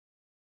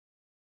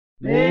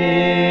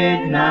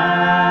Midnight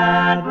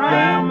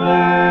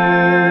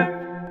Rambler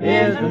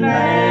is the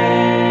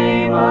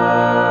name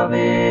of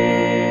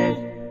his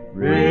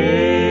rig.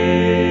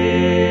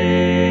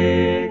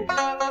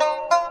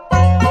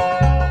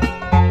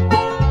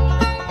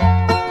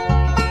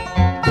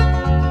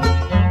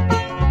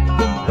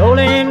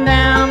 Rolling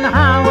down the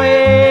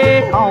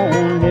highway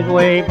on his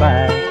way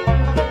back,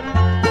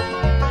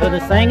 to the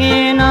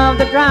singing of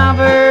the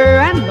driver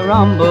and the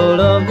rumble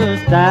of the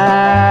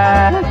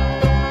stack.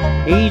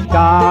 He's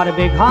got a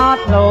big hot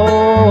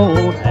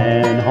load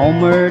and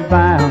homeward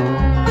bound,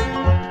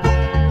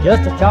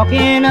 just a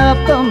chalking up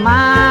the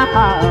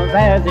miles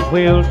as his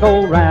wheels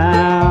go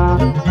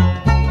round.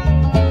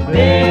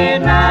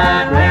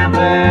 Midnight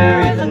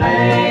Rambler is the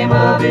name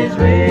of his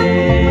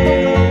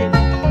rig.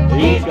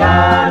 He's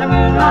got a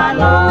moonlight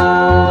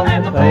load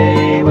and the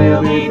pay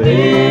will be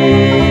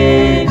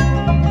big,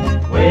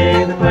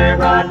 with a clear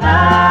bright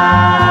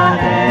night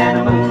and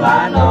a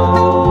moonlight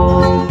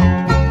load.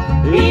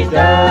 He's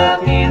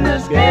stuck in the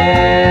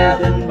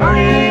scales and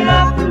burning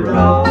up the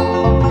road.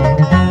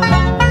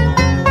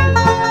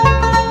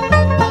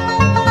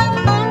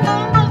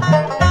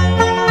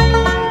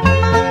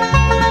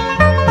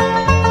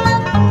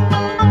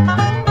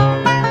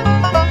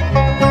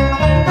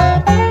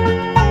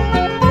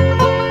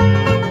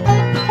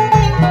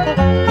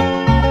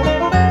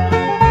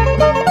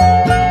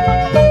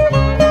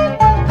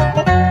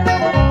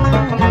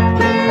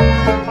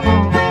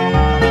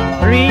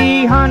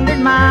 300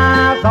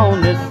 miles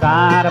on this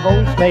side of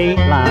old state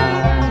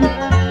line.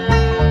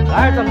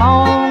 There's a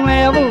long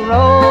level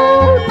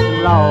road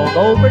to log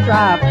over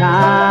drive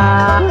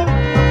time.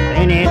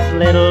 Then it's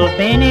little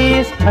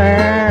Benny's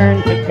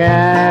turn to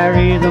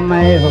carry the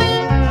mail.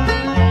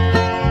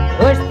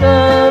 Push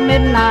the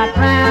midnight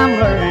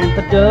Rambler and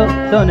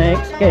conduct the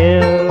next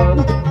scale.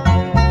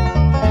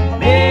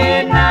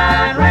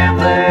 Midnight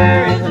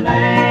Rambler is the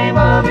name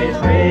of his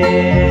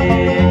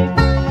rig.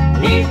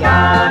 He's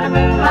got a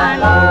moonlight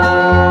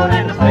load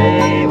and the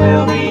pay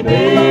will be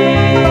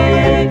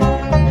big,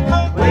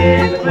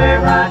 with a clear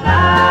bright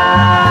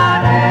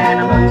night and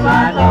a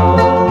moonlight load.